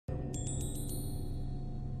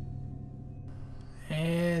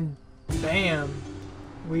And bam,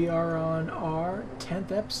 we are on our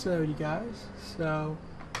 10th episode, you guys. So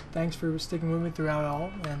thanks for sticking with me throughout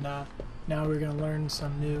all. And now we're gonna learn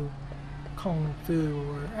some new kung fu,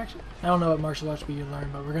 or actually, I don't know what martial arts we can learn,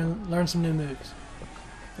 but we're gonna learn some new moves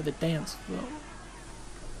for the dance floor.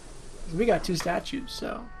 We got 2 statues,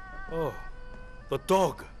 so. Oh, the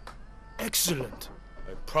dog. Excellent.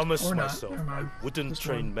 I promised myself I wouldn't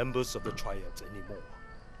train members of the triads anymore.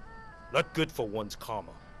 Not good for one's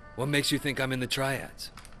karma. What makes you think I'm in the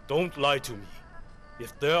triads? Don't lie to me.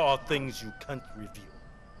 If there are things you can't reveal,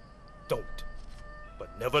 don't.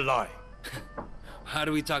 But never lie. How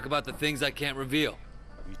do we talk about the things I can't reveal?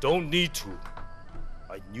 We don't need to.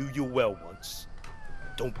 I knew you well once.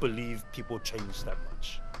 Don't believe people change that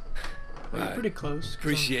much. Well, you're pretty close.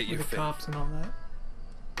 Appreciate your faith. The cops and all that.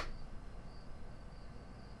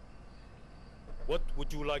 What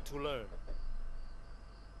would you like to learn?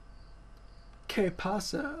 Que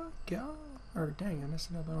pasa? Or dang, I messed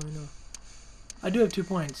it up. I don't even know. I do have 2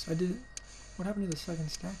 points. I did. What happened to the second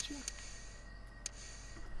statue?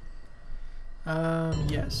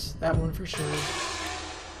 Yes, that one for sure.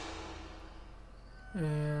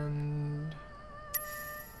 And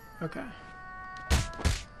okay.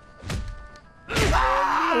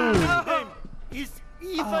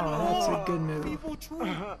 Oh, that's a good move.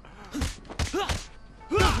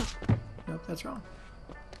 Nope, that's wrong.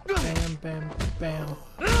 Bam, bam, bam,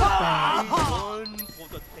 bam.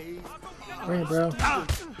 Bring it, bro.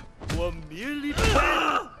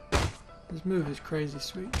 This move is crazy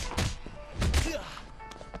sweet. You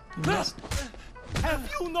missed. Have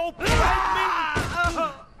you no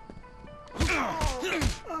pride?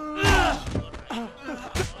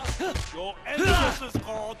 Your ancestors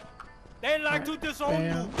called. They like to disown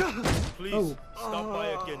you. Please stop by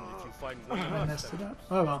again if you find one. I messed it up.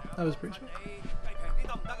 Oh well, that was pretty sweet.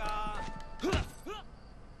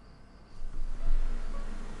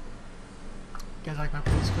 You guys like my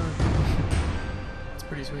police car? It's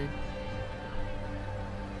pretty sweet.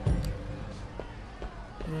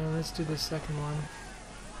 Yeah, let's do the second one.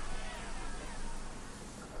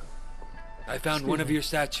 I found one of your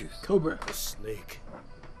statues. Cobra. A snake.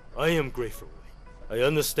 I am grateful. I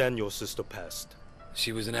understand your sister passed.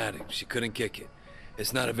 She was an addict. She couldn't kick it.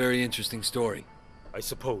 It's not a very interesting story. I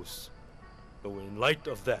suppose. Though in light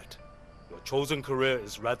of that, your chosen career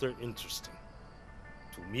is rather interesting.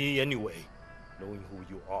 To me anyway, knowing who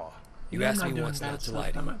you are. You asked me once not to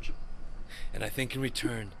lie to you. And I think in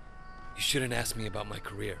return, you shouldn't ask me about my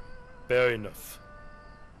career. Fair enough.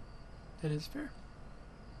 That is fair.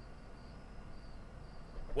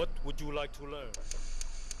 What would you like to learn?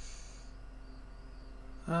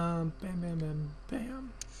 Bam, bam, bam,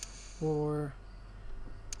 bam. Or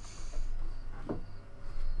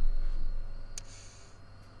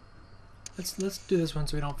let's do this one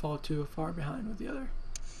so we don't fall too far behind with the other.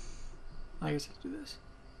 I guess let's do this.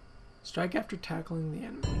 Strike after tackling the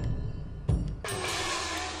enemy.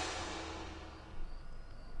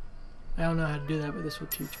 I don't know how to do that, but this will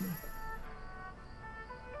teach me.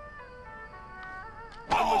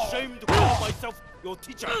 I'm ashamed to call myself your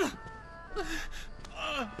teacher.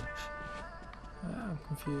 I'm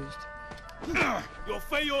confused. Your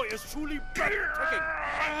failure is truly breathtaking.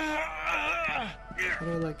 How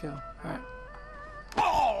do I let go? Alright.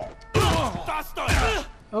 Faster!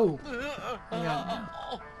 Oh! I got it now.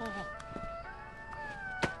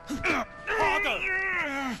 Harder!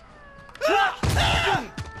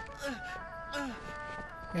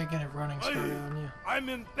 Gotta get a running start on you. I'm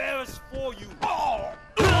embarrassed for you.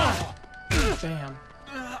 Bam.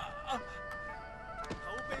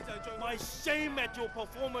 My shame at your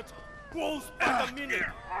performance grows by the minute.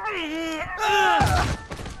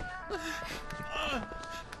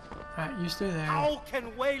 Alright, you stay there. How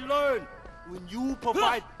can Wei learn when you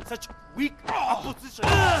provide such weak opposition?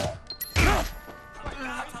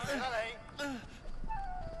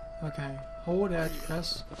 Okay, hold X,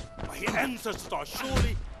 press. My ancestors are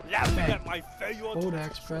surely laughing at my failure. Hold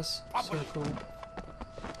X, press, circle.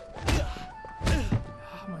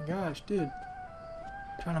 Oh my gosh, dude.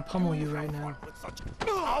 I'm trying to pummel you right now.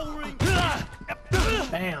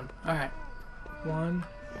 Bam! Alright. 1.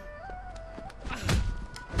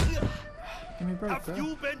 Give me a break, bro. Have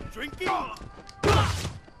you been drinking?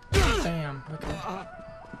 Bam. Okay.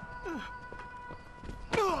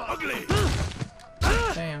 Ugly.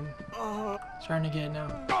 Bam. Starting to get it now.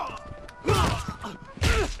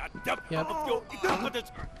 Yep.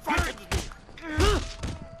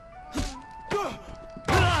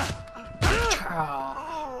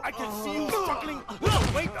 I can see you struggling with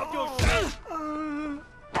the weight of your shame.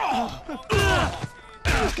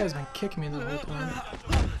 This guy's been kicking me the whole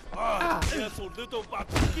time. Careful, little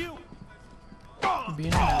barbecue. You're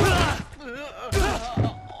being an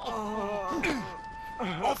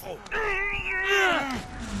Awful.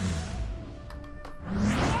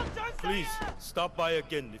 Please stop by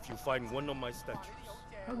again if you find one of my statues.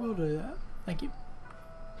 I will do that. Thank you.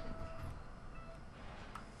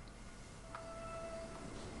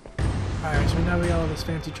 Alright, so now we got all this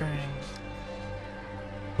fancy training.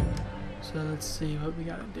 So let's see what we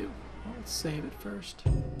gotta do. Well, let's save it first.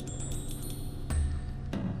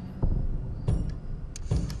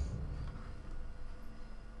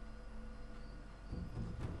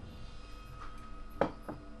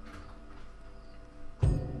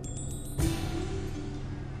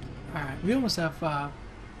 Alright, we almost have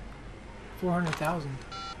 400,000.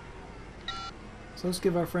 So let's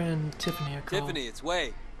give our friend Tiffany a call. Tiffany, it's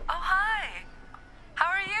Wei. Oh, hi. How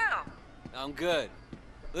are you? I'm good.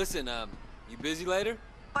 Listen, you busy later?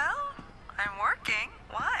 Well, I'm working.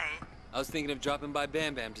 Why? I was thinking of dropping by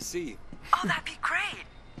Bam Bam to see you. Oh, that'd be great.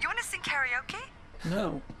 You want to sing karaoke?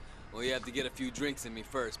 No. Well, you have to get a few drinks in me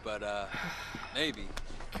first, but, maybe.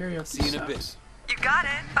 Karaoke See you in a sucks. bit. You got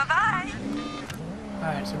it. Bye-bye.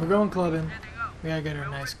 Alright, so we're going clubbing. We gotta get her a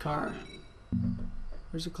nice car.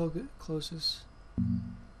 Where's the closest?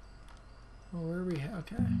 Oh, where are we?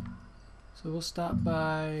 Okay. So we'll stop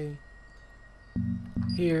by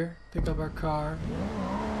here, pick up our car, and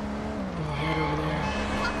we'll head over there.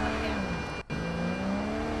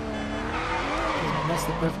 Man, that's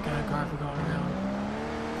the perfect kind of car for going around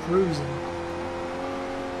cruising.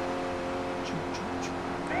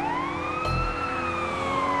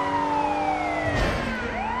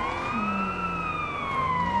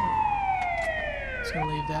 Just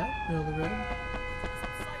gonna leave that middle of the road.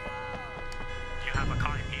 Do you have a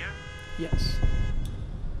car in here? Yes.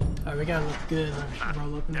 Alright, we gotta look good. Let's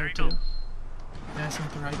roll up in there you too. go. That's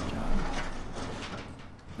not the right job.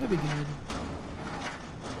 That'd be good.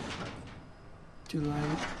 Too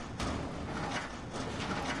light.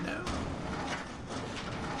 No.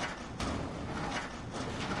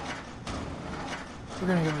 We're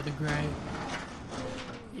gonna go with the gray.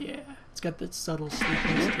 Yeah, it's got that subtle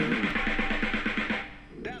sleekness to it.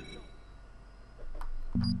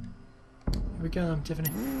 Here we come, Tiffany.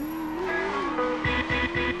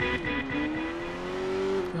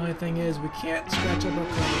 The only thing is, we can't scratch up our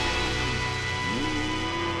car.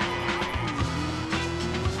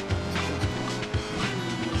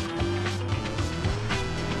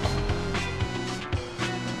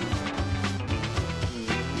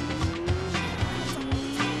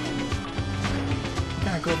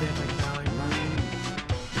 Kind of cool they have like valley parking.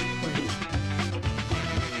 Wait.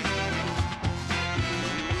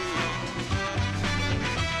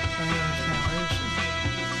 I don't understand. Where is she?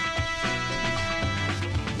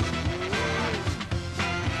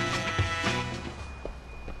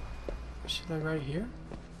 Is she like right here?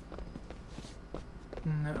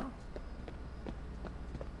 No. I don't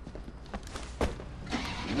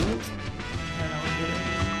get it.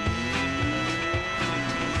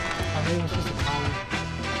 Oh, maybe it's just a collar.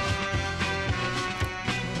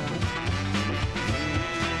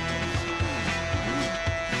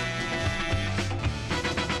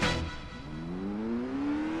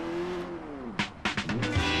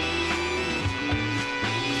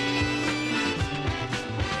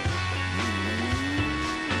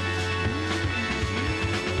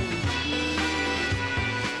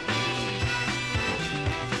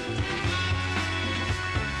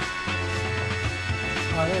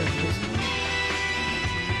 Oh, there it is.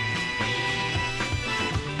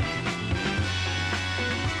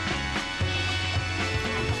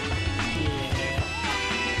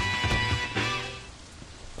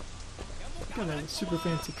 Got a super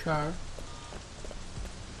fancy car.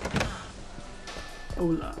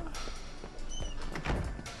 Hola.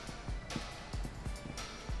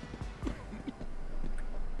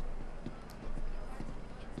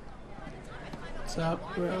 What's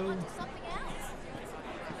up, bro?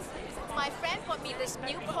 My friend bought me this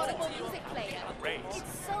new portable music player.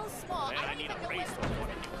 It's so small. Then I need a raise for a new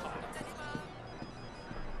car.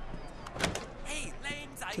 Hey,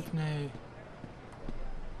 Lanes, Tiffany.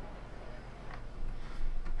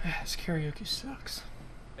 This karaoke sucks.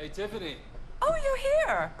 Hey, Tiffany. Oh, you're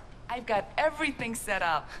here. I've got everything set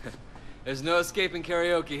up. There's no escaping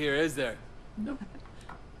karaoke here, is there? Nope.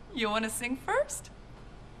 You want to sing first?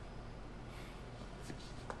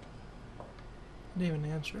 Didn't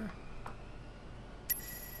even answer.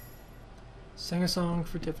 Sing a song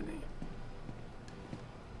for Tiffany.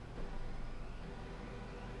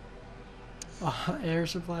 Oh, air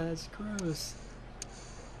supply, that's gross.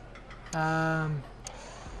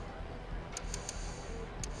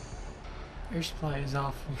 Air supply is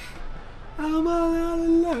awful. I'm all out of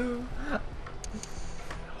love.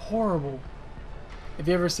 Horrible. Have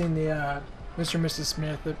you ever seen the Mr. and Mrs.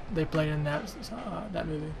 Smith that they played in that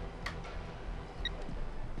movie?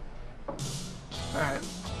 All right.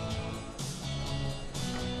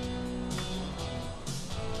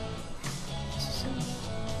 This is some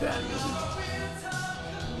bad music.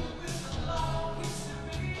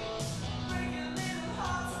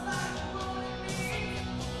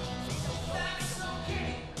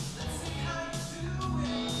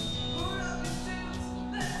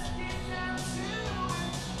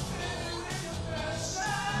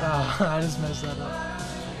 Oh, I just messed that up.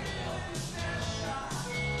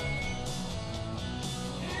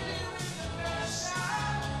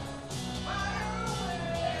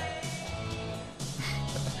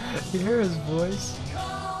 You hear his voice?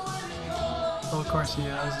 Oh, of course he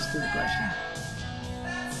does. Let's do the question.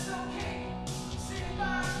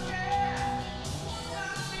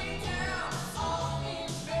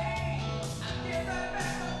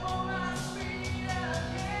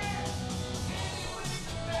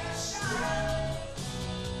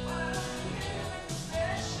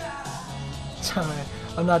 Sorry,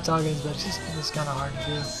 I'm not talking as much. It's kind of hard to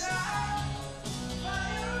do.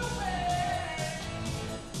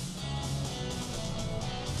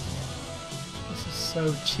 This is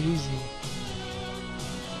so cheesy.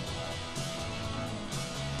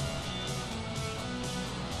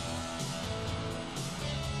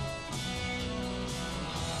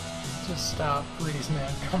 Just stop, please,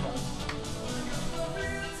 man. Come on.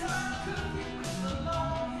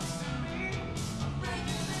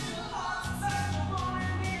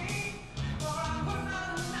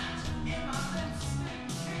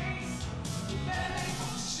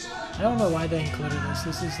 I don't know why they included this.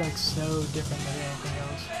 This is like so different than anything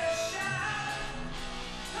else.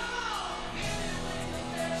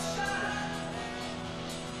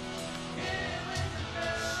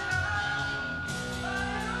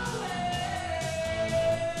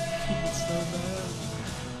 It's so bad.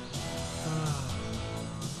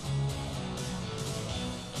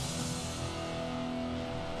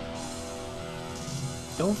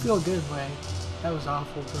 Don't feel good, Way. That was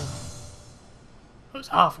awful, bro. It was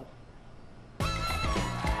awful.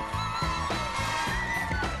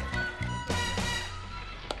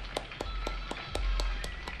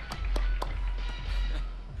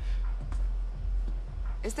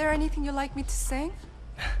 Is there anything you'd like me to sing?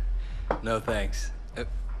 No thanks.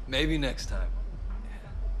 Maybe next time.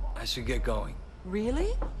 I should get going.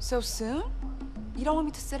 Really? So soon? You don't want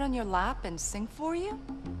me to sit on your lap and sing for you?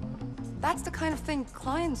 That's the kind of thing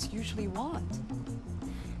clients usually want.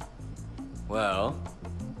 Well,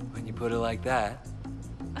 when you put it like that.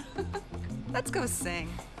 Let's go sing.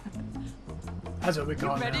 That's what we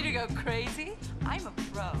call it. You ready to go crazy? I'm a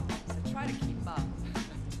pro, so try to keep up.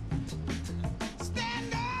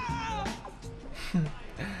 Stand up!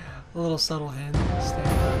 A little subtle hint. Stand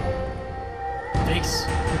up. Face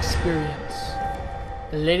experience.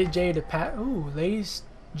 Lady Jada Lady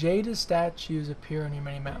Jada statues appear on your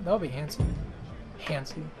mini map. That'll be handsome.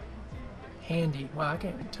 Handy. Wow, I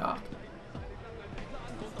can't even talk.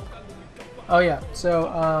 Oh yeah,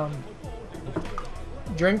 so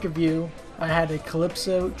drink review. I had a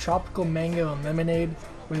Calypso tropical mango and lemonade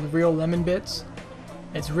with real lemon bits.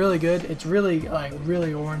 It's really good. It's really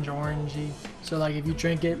really orangey. So like if you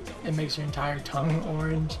drink it, it makes your entire tongue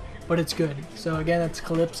orange. But it's good. So again, that's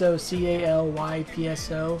Calypso,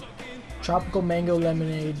 Calypso, tropical mango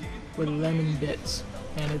lemonade with lemon bits,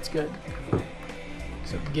 and it's good.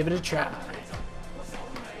 So give it a try.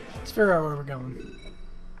 Let's figure out where we're going.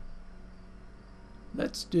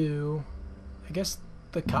 Let's do, I guess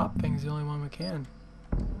the cop thing's the only one we can.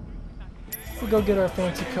 We'll go get our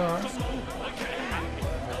fancy car.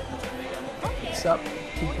 What's up,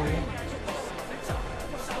 people?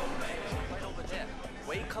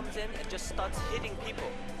 Wei comes in and just starts hitting people.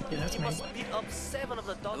 Yeah, that's me. Must beat up 7 of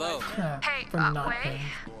the dog. Hello. Hey, Wei,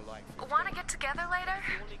 want to get together later?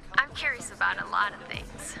 I'm curious about a lot of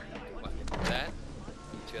things. What, that?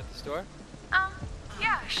 Meet you at the store?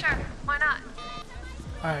 Yeah, sure. Why not?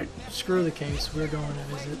 Alright, screw the case. We're going to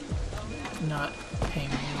visit Not Ping.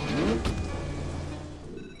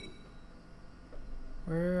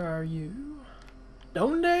 Where are you?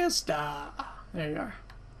 Donde está? There you are.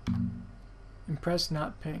 Impress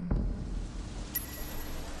Not Ping.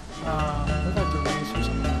 I'd like to race or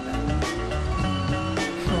something like that.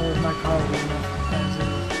 Oh, my car will enough as it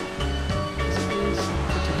is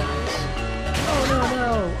pretty nice. Oh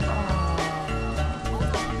no!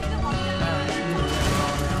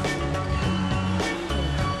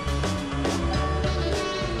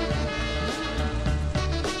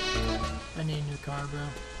 I need a new car, bro.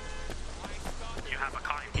 have a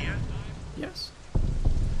car in here? Yes.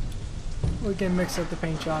 We can mix up the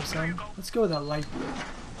paint job some. Let's go with a light blue.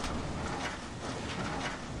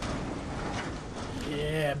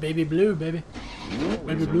 Yeah, baby blue, baby.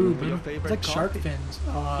 Baby blue, baby. It's like shark fins.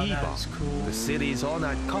 Oh, that is cool. The city's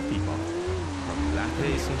all-night coffee bar. From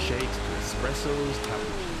lattes and shakes to espressos,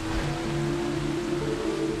 cappuccinos.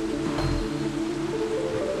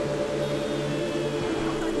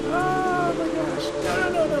 Oh my gosh. No,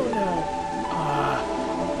 no, no, no, no.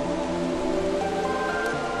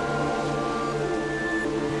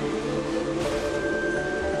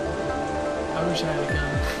 I wish I had a gun.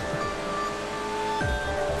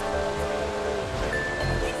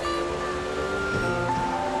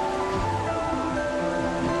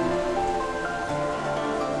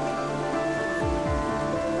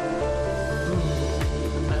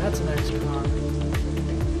 That's a nice car.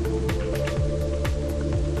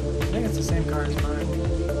 I think it's the same car as mine.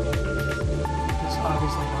 It's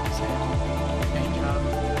obviously not the same paint job.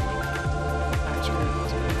 That's great.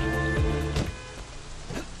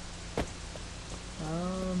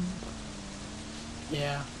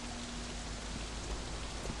 Yeah.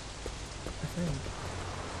 I think.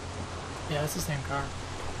 Yeah, it's the same car.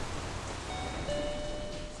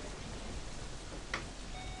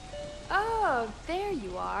 Oh, there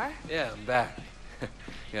you are. Yeah, I'm back.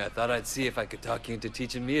 Yeah, I thought I'd see if I could talk you into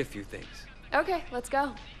teaching me a few things. Okay, let's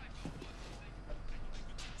go.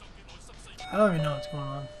 I don't even know what's going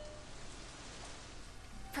on.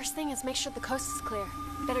 First thing is make sure the coast is clear.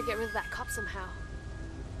 Better get rid of that cop somehow.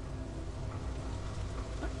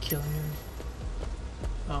 Not killing him.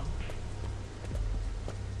 Oh.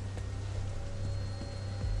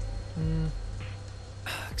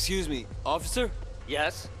 Excuse me, officer?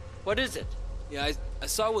 Yes? What is it? Yeah, I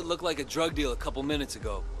saw what looked like a drug deal a couple minutes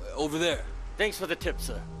ago. Over there. Thanks for the tip,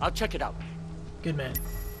 sir. I'll check it out. Good man.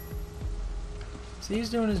 See, he's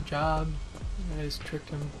doing his job. You guys tricked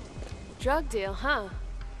him. Drug deal, huh?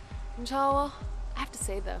 Well, I have to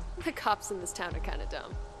say though, the cops in this town are kind of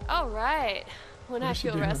dumb. All right. When I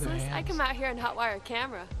feel restless, I come out here and hotwire a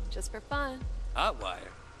camera, just for fun. Hotwire?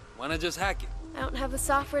 Why not just hack it? I don't have the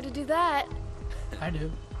software to do that. I do.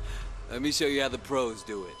 Let me show you how the pros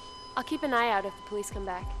do it. I'll keep an eye out if the police come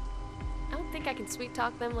back. I don't think I can sweet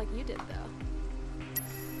talk them like you did, though.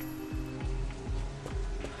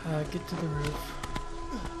 Get to the roof.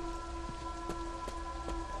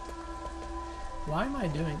 Why am I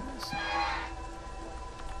doing this?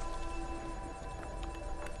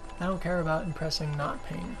 I don't care about impressing not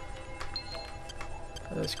pain.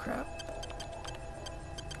 This crap.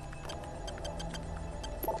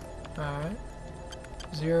 Alright.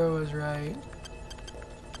 0 is right.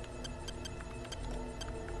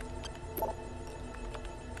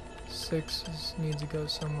 Six needs to go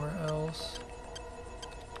somewhere else.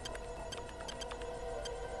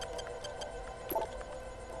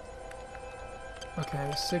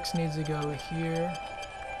 Okay, 6 needs to go here.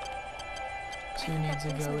 2 needs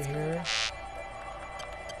to go here.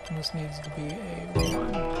 And this needs to be a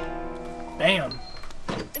 1. Bam!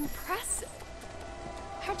 Impressive.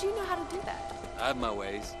 How'd you know how to do that? I have my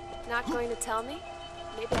ways. Not going to tell me?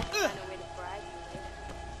 Maybe I can find a way to bribe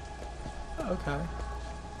you later. Okay.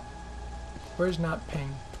 Where's not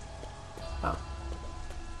ping? Oh.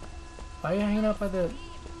 Why are you hanging out by the...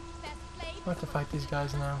 I have to fight these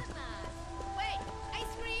guys now.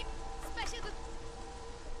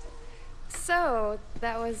 So,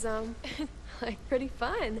 that was, like, pretty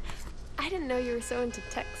fun. I didn't know you were so into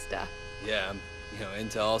tech stuff. Yeah, I'm,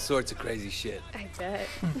 into all sorts of crazy shit. I bet.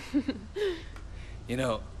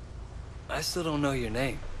 I still don't know your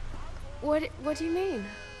name. What do you mean?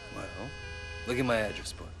 Well, look at my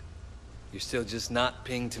address book. You're still just not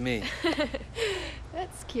ping to me.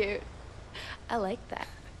 That's cute. I like that.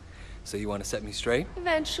 So you want to set me straight?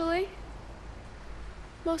 Eventually.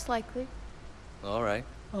 Most likely. All right.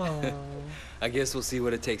 Oh. I guess we'll see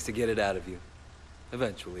what it takes to get it out of you.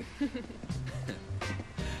 Eventually.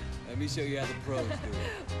 Let me show you how the pros do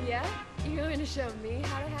it. Yeah? You're going to show me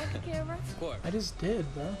how to hack the camera? Of course. I just did,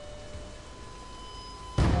 bro.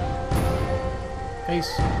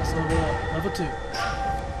 Ace, let's level up. Level 2.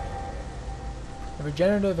 The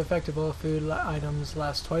regenerative effect of all food items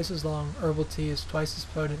lasts twice as long. Herbal tea is twice as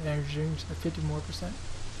potent. Energy drinks are 50%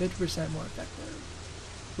 more effective.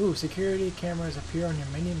 Ooh, security cameras appear on your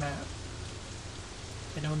mini map.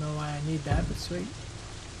 I don't know why I need that, but sweet.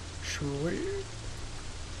 Sweet.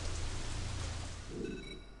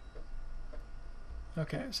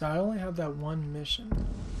 Okay, so I only have that one mission.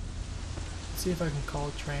 Let's see if I can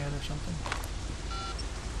call Tran or something.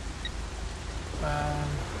 I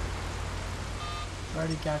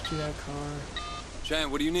already got you that car. Tran,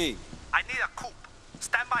 what do you need? I need a coupe.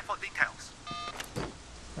 Stand by for details.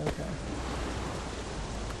 Okay.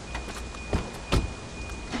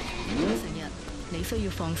 成日你需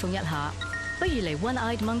要放鬆一下，不如嚟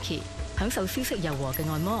One-Eyed Monkey 享受舒適柔和嘅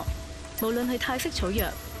按摩。無論係泰式草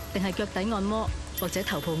藥，定係腳底按摩或者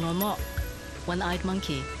頭部按摩 ，One-Eyed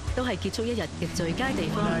Monkey 都係結束一日嘅最佳地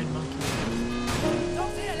方。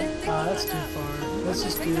That's too far. Let's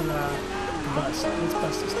just do bus. Let's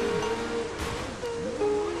bus this thing.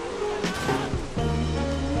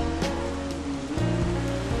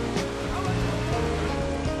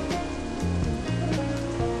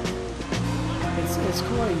 It's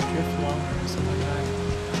cool how you drift longer or something like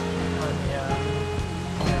that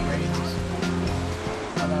on the rings.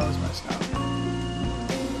 Oh, that was messed up.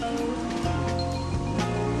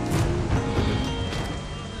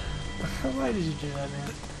 Why did you do that,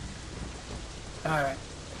 man? Alright.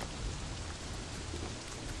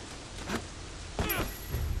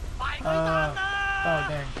 Oh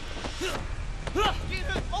dang.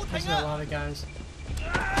 There's a lot of guys.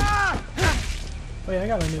 Wait, I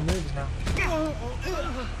got a new moves now.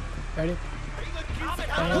 Ready?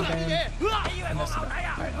 Bam, bam. I messed it up.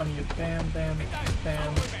 Alright, on you. Bam, bam, bam,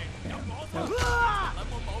 bam. Nope.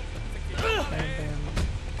 Bam, bam.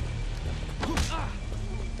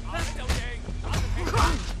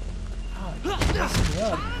 Oh, you're messing me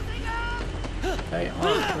up. Hey,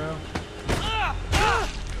 hard, bro.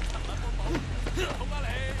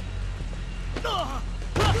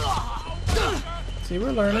 See,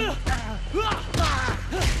 we're learning.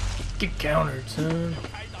 Get countered, son.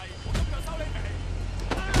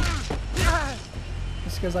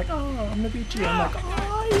 This guy's like, oh, I'm gonna beat you. I'm like,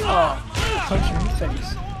 oh, yeah. Punch you in the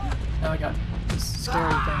face. Now I got this scary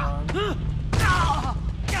thing on.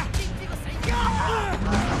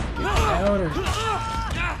 Get countered.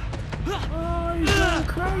 Oh, you're going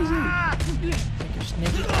crazy. Think you're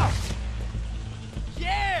sneaky.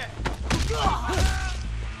 Yeah.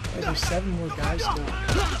 Wait, there's 7 more guys still.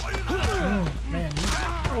 Oh, man.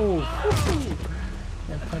 Oh.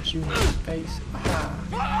 And punch you in the face.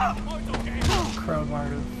 Ah. Crowbar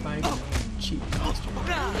to fight. Cheap monster.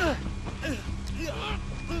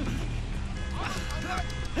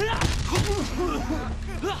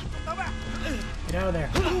 Get out of there.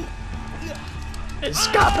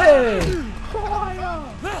 Escape!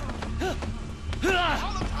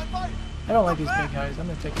 I don't like these big guys. I'm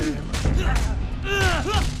gonna take care of him.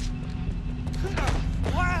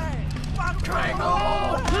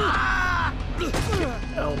 Triangle!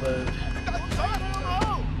 Elbowed.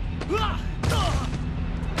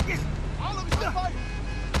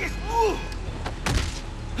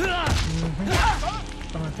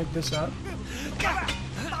 I'm gonna pick this up.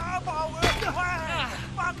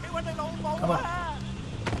 Come on.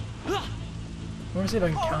 I wanna see if I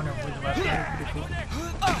can counter with the left leg. Pretty cool.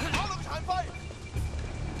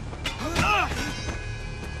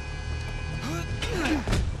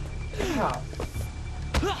 Wow.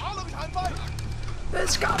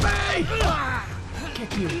 This got me!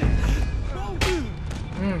 Kick you.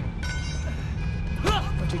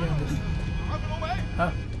 What you gonna do?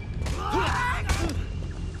 Huh?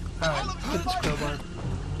 Alright, get this crowbar.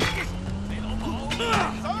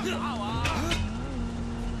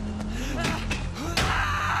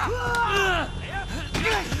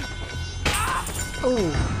 Oh!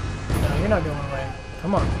 No, you're not going away.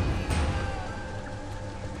 Come on.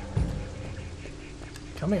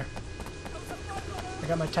 Come here. I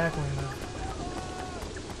got my tackling move.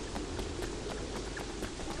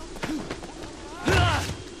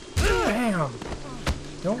 Bam!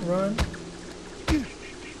 Don't run.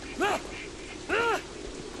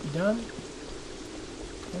 You done?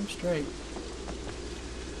 I'm straight.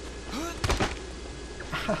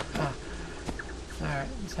 Alright,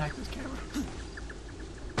 let's hack this camera.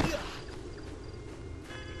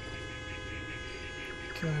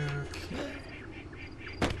 Okay.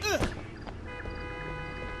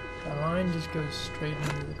 The line just goes straight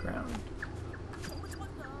into the ground.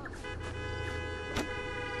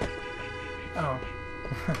 Oh.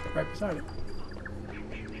 Right beside it.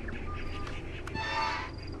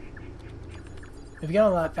 We've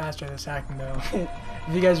gotten a lot faster this hacking though.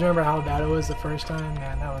 If you guys remember how bad it was the first time,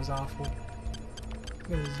 man, that was awful.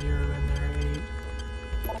 Got a 0 in there,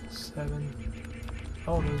 8, 7.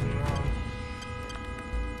 All those were wrong.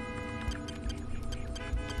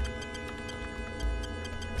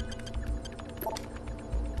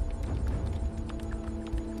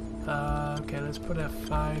 Okay, let's put a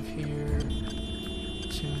 5 here,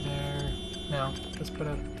 2 there. No, let's put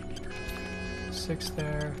a 6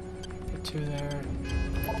 there, a 2 there,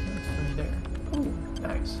 3 there. Ooh,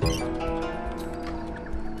 nice.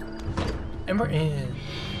 And we're in.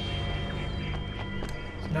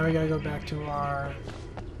 Now we gotta go back to our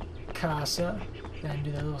casa and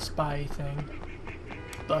do that little spy thing.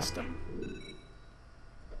 Bust them.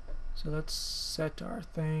 So let's set our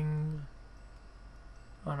thing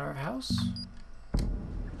on our house.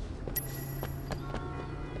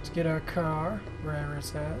 Let's get our car wherever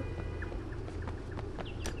it's at.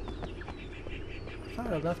 I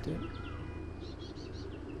thought I left it.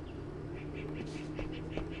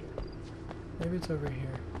 Maybe it's over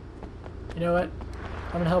here. You know what?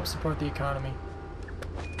 I'm gonna help support the economy.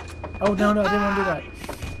 Oh no, I didn't want to do that. You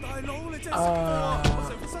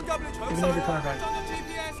can have your car back.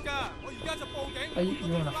 Oh,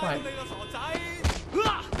 you want to fight?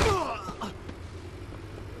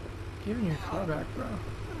 Give me your car back, bro.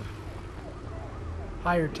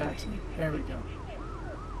 Higher taxi. There we go.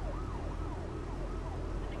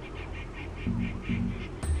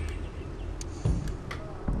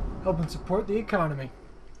 Helping support the economy.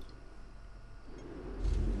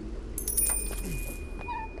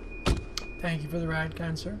 Thank you for the ride,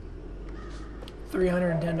 kind sir.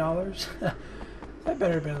 $310. That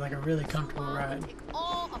better have been like a really comfortable ride.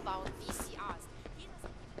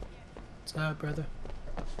 What's up, brother?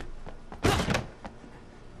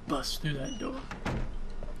 Bust through that door.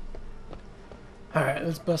 Alright,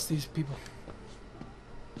 let's bust these people.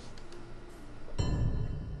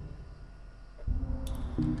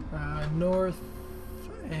 North,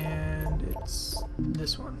 and it's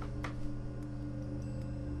this one.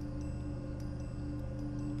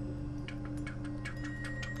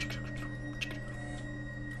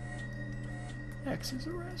 X's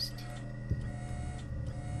arrest.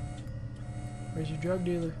 Where's your drug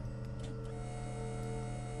dealer?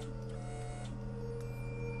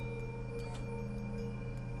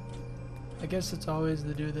 I guess it's always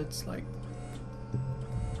the dude that's like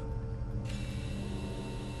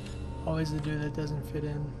always the dude that doesn't fit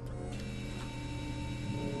in.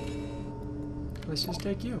 Let's just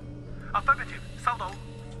take you. Affirmative.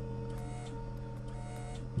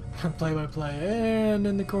 Play by play. And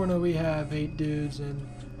in the corner we have 8 dudes and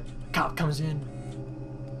cop comes in.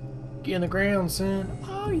 Get in the ground, son.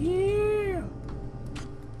 Oh yeah.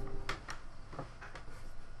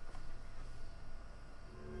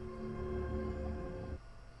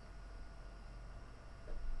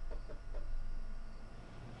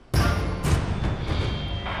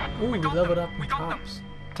 Ooh, we leveled up in cops.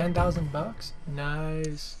 10,000 bucks?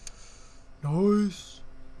 Nice. Nice.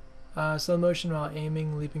 Slow motion while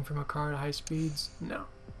aiming, leaping from a car at high speeds? No.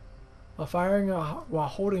 While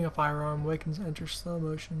holding a firearm, Wakens enter slow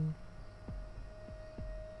motion.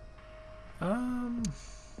 I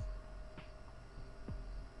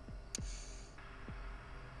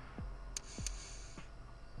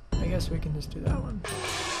guess we can just do that one.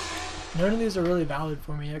 None of these are really valid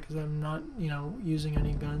for me yet because I'm not, you know, using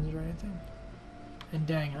any guns or anything. And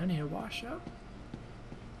dang, I need to wash up.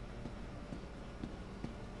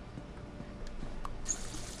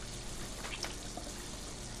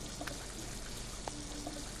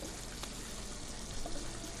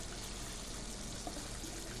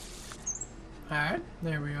 Alright,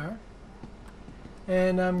 there we are.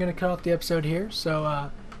 And I'm going to cut off the episode here. So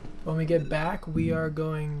when we get back, we are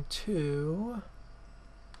going to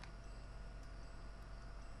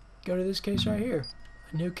go to this case right here.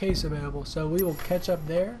 A new case available. So we will catch up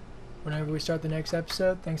there whenever we start the next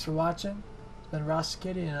episode. Thanks for watching. It's been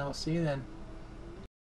Rastakitty, and I'll see you then.